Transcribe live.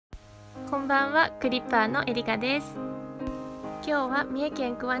こんばんは、クリッパーのエリカです。今日は三重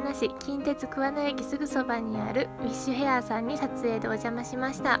県桑名市近鉄桑名駅すぐそばにあるウィッシュヘアさんに撮影でお邪魔し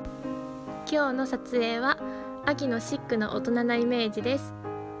ました。今日の撮影は秋のシックな大人なイメージです。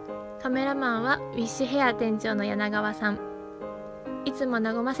カメラマンはウィッシュヘア店長の柳川さん。いつも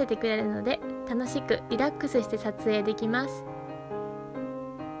和ませてくれるので楽しくリラックスして撮影できます。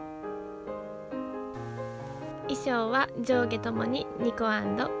衣装は上下ともに2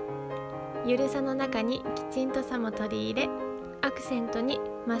個&ゆるさの中にきちんとさも取り入れ、アクセントに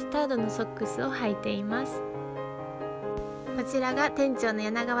マスタードのソックスを履いています。こちらが店長の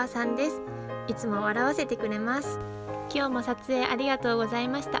柳川さんです。いつも笑わせてくれます。今日も撮影ありがとうござい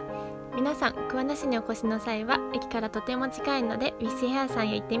ました。皆さん桑名市にお越しの際は駅からとても近いのでウィッシュヘアさん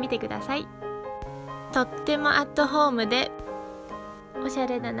へ行ってみてください。とってもアットホームでおしゃ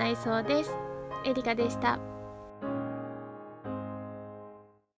れな内装です。エリカでした。